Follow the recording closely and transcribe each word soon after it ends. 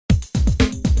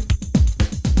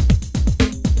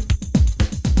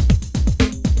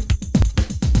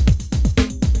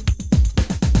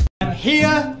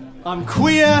I'm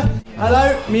queer.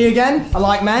 Hello, me again. I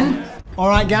like men.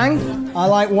 Alright, gang. I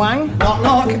like wang. Knock,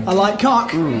 knock. I like cock.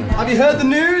 Have you heard the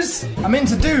news? I'm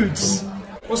into dudes.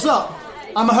 What's up?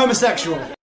 I'm a homosexual.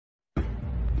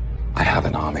 I have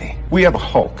an army. We have a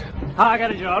Hulk. I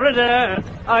got a jar of dirt.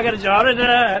 I got a jar of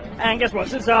dirt. And guess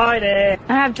what's inside it?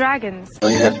 I have dragons.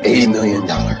 I have $80 million.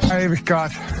 I've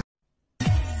got...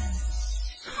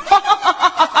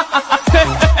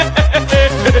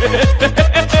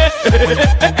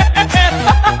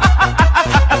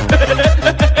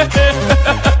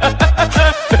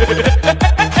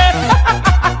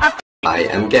 I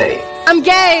am gay. I'm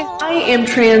gay. I am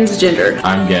transgender.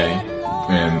 I'm gay.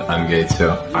 And I'm gay too.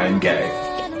 I'm gay.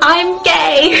 I'm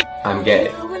gay. I'm gay.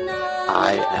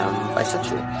 I am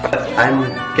bisexual. I'm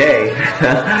gay.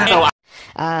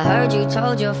 I heard you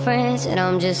told your friends that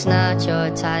I'm just not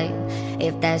your type.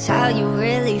 If that's how you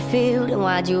really feel, then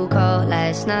why'd you call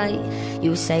last night?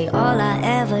 You say all I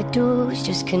ever do is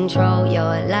just control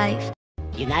your life.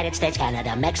 United States,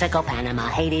 Canada, Mexico, Panama,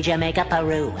 Haiti, Jamaica,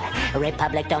 Peru,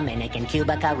 Republic, Dominican,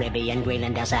 Cuba, Caribbean,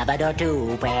 Greenland, El Salvador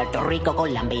too, Puerto Rico,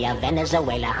 Colombia,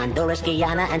 Venezuela, Honduras,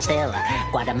 Guyana, and still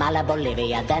Guatemala,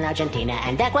 Bolivia, then Argentina,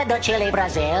 and Ecuador, Chile,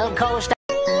 Brazil, Costa.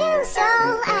 You so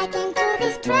I came to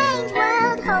this strange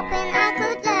world, hoping I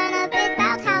could learn a bit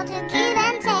about how to give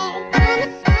and take.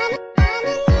 I'm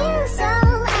a new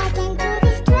soul. I came to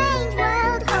this strange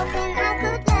world, hoping I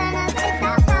could learn a bit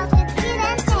about how to give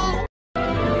and take.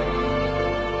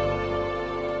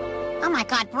 Oh my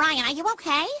God, Brian, are you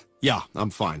okay? Yeah,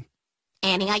 I'm fine.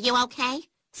 Annie, are you okay?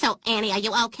 So, Annie, are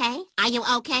you okay? Are you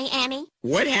okay, Annie?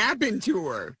 What happened to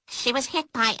her? She was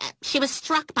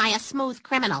struck by a smooth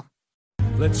criminal.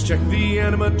 Let's check the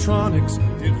animatronics.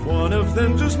 Did one of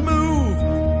them just move?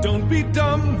 Don't be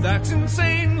dumb, that's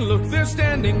insane. Look, they're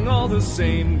standing all the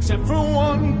same, except for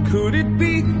one. Could it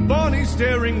be Bonnie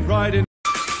staring right in?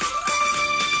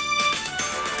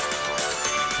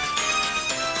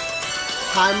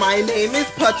 Hi, my name is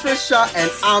Patricia,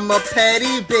 and I'm a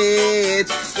petty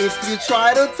bitch. If you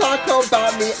try to talk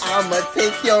about me, I'ma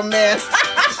take your man.